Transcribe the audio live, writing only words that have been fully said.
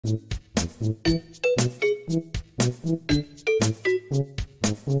Who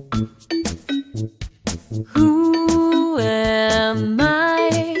am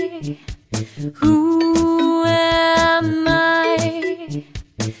I? Who am I?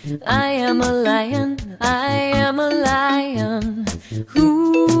 I am a lion, I am a lion.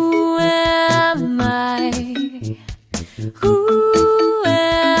 Who am I? Who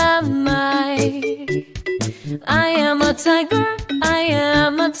am I? I am a tiger, I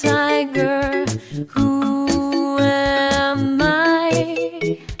am a tiger. Who am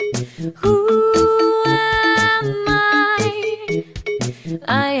I? Who am I?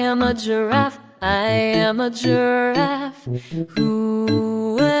 I am a giraffe, I am a giraffe.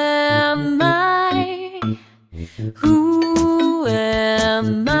 Who am I? Who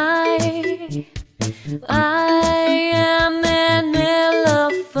am I? I am an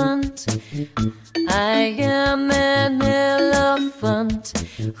elephant, I am an elephant.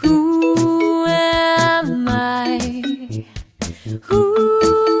 Who am I?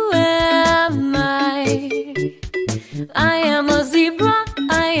 Who am I? I am a zebra,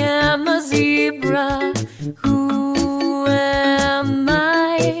 I am a zebra. Who am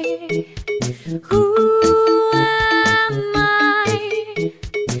I? Who am I?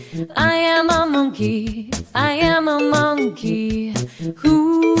 I am a monkey, I am a monkey.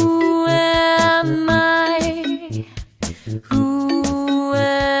 Who am I? Who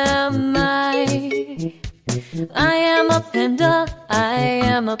am I? I am a panda, I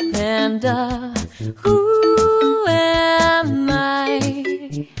am a panda. Who am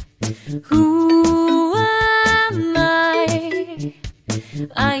I? Who am I?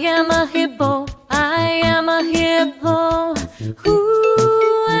 I am a hippo, I am a hippo. Who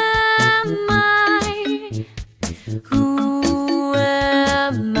am I? Who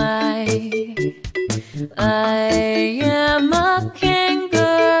am I? I am a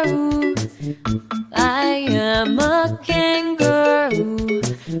kangaroo, I am a kangaroo.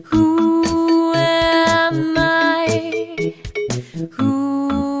 Who am I?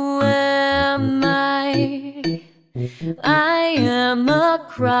 Who am I? I am a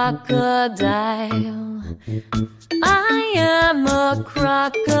crocodile, I am a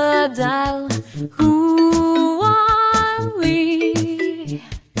crocodile. Who are we?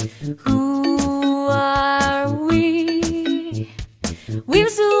 Who are we? We're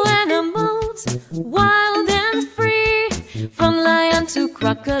zoo animals, wild and free. From lion to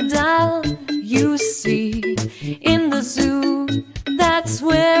crocodile, you see. In the zoo, that's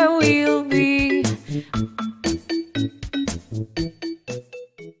where we'll be.